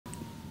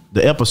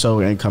The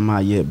episode ain't come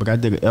out yet, but I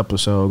did an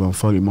episode on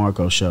Funny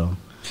Marco show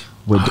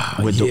with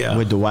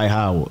Dwight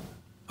Howard.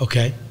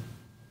 Okay.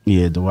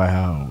 Yeah, Dwight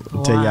Howard.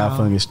 I'll tell y'all a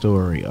funny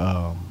story.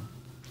 Yeah,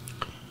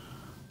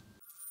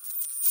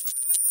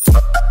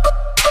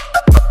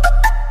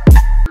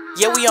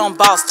 we on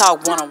Boss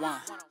Talk 101.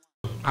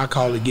 I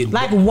call it getting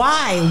like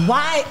why?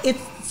 Why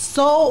it's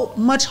so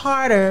much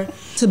harder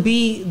to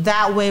be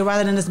that way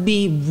rather than just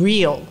be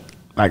real?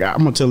 Like I'm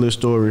gonna tell this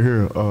story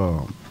here.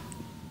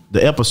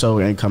 The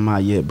episode ain't come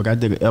out yet, but I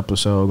did an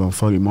episode on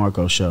Funny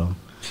Marco show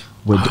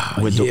with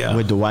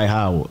Dwight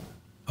Howard.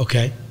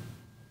 Okay.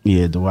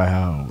 Yeah, Dwight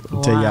Howard.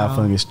 I'll tell y'all a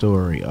funny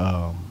story.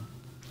 I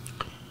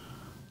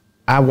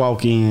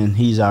walk in,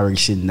 he's already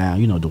sitting down.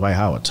 You know, Dwight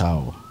Howard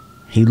tall.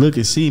 He look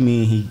and see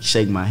me and he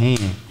shake my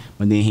hand,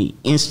 but then he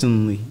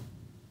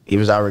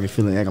was already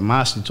feeling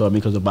animosity toward me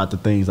because about the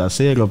things I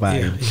said about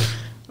him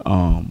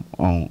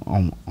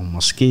on my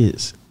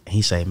skits.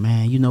 He say,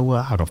 man, you know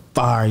what? I ought to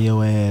fire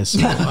your ass.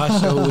 I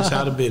sure wish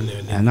I'd have been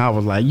there. And I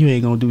was like, you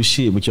ain't gonna do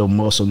shit with your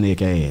muscle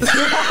neck ass.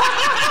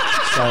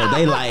 So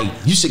they like,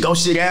 you should go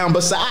sit down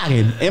beside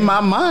him. In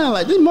my mind,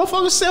 like, this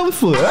motherfucker's 7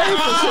 foot. I ain't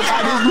finna sit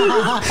by this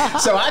nigga.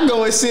 So I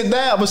go and sit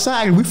down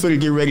beside him. We finna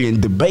get ready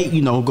and debate,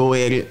 you know, go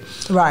at it.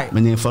 Right.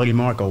 And then Funny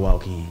Marco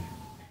walk in.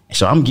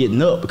 So I'm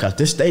getting up because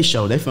this they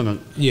show, they finna,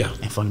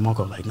 and Funny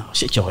Marco like, no,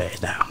 sit your ass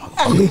down,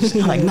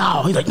 motherfucker. I'm like,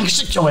 no. He's like, nigga,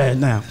 sit your ass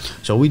down.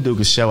 So we do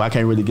the show. I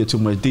can't really get too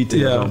much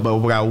detail, but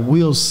what I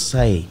will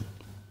say,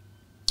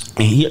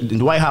 and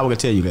Dwight Howard will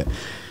tell you that,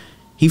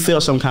 he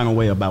felt some kind of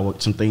way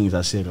about some things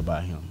I said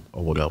about him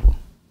or whatever.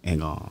 And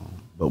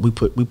but we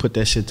put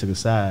that shit to the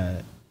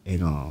side,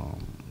 and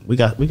we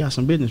got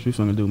some business we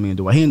finna do, me and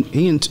Dwight.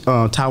 He in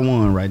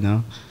Taiwan right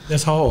now.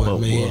 That's hard, but,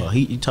 man.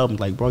 He told me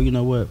like, bro, you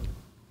know what?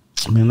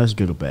 Man, let's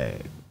get a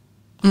bag.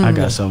 I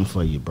got something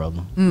for you,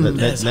 brother.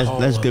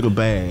 Let's get a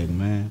bag,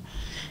 man.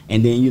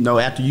 And then, you know,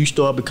 after you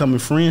start becoming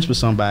friends with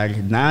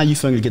somebody, now you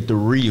finna get the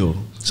real.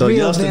 So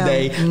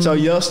yesterday,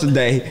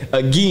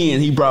 again,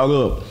 he brought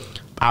up,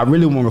 I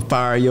really want to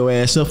fire your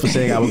ass up for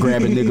saying I was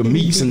grabbing nigga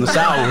meats in the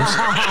showers.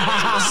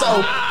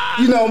 So,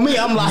 you know me,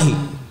 I'm like,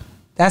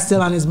 that's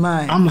still on his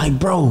mind. I'm like,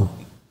 bro,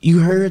 you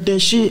heard that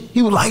shit?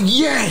 He was like,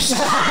 yes.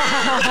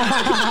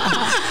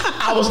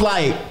 I was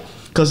like,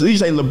 cause he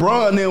say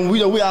LeBron and them,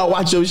 we all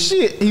watch your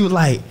shit. He was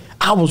like,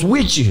 I was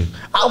with you.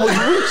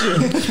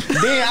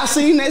 Then I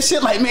seen that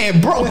shit like,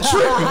 man, bro,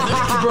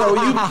 tripping. Bro,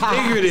 you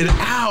figured it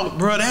out,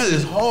 bro. That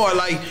is hard.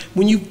 Like,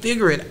 when you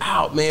figure it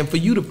out, man, for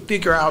you to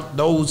figure out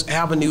those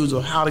avenues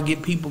of how to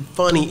get people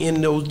funny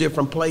in those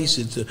different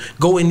places, to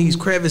go in these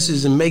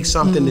crevices and make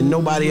something that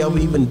nobody ever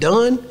even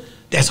done,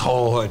 that's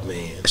hard,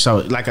 man. So,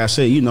 like I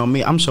said, you know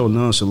me, I'm so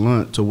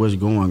nonchalant to what's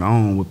going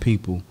on with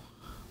people.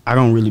 I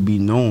don't really be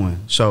knowing.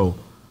 So,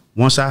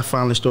 once I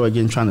finally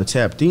started trying to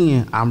tap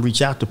in, I'm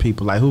reach out to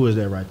people like, who is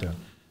that right there?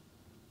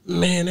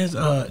 Man, that's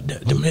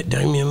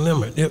Damian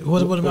Lillard.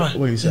 What about?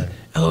 What do you say?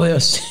 LOL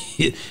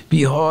shit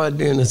be hard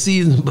during the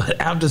season,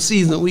 but after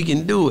season we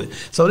can do it.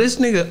 So this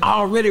nigga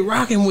already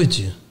rocking with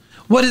you.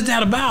 What is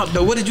that about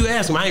though? What did you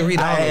ask him? I ain't read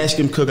all I asked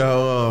him, could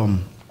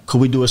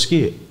we do a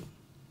skit?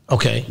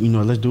 Okay. You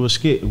know, let's do a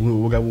skit.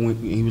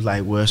 He was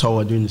like, well, it's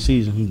hard during the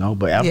season, you know,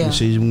 but after the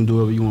season we can do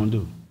whatever you want to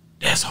do.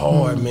 That's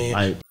hard, man.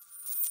 Like,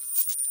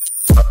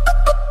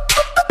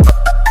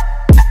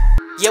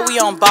 yeah, we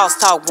on Boss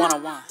Talk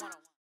 101.